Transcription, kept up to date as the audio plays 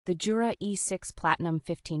The Jura E6 Platinum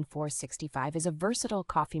 15465 is a versatile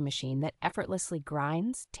coffee machine that effortlessly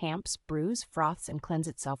grinds, tamps, brews, froths, and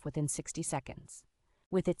cleanses itself within 60 seconds.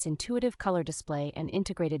 With its intuitive color display and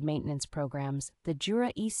integrated maintenance programs, the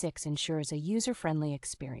Jura E6 ensures a user-friendly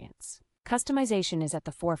experience. Customization is at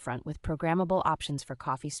the forefront with programmable options for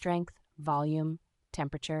coffee strength, volume,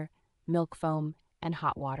 temperature, milk foam, and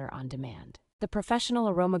hot water on demand. The Professional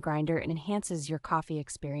Aroma Grinder enhances your coffee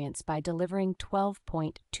experience by delivering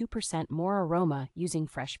 12.2% more aroma using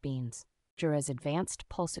fresh beans. Jura's advanced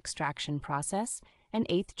pulse extraction process and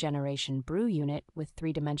 8th-generation brew unit with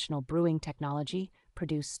three-dimensional brewing technology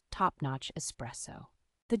produce top-notch espresso.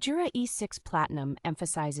 The Jura E6 Platinum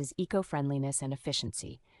emphasizes eco-friendliness and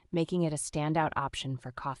efficiency, making it a standout option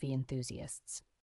for coffee enthusiasts.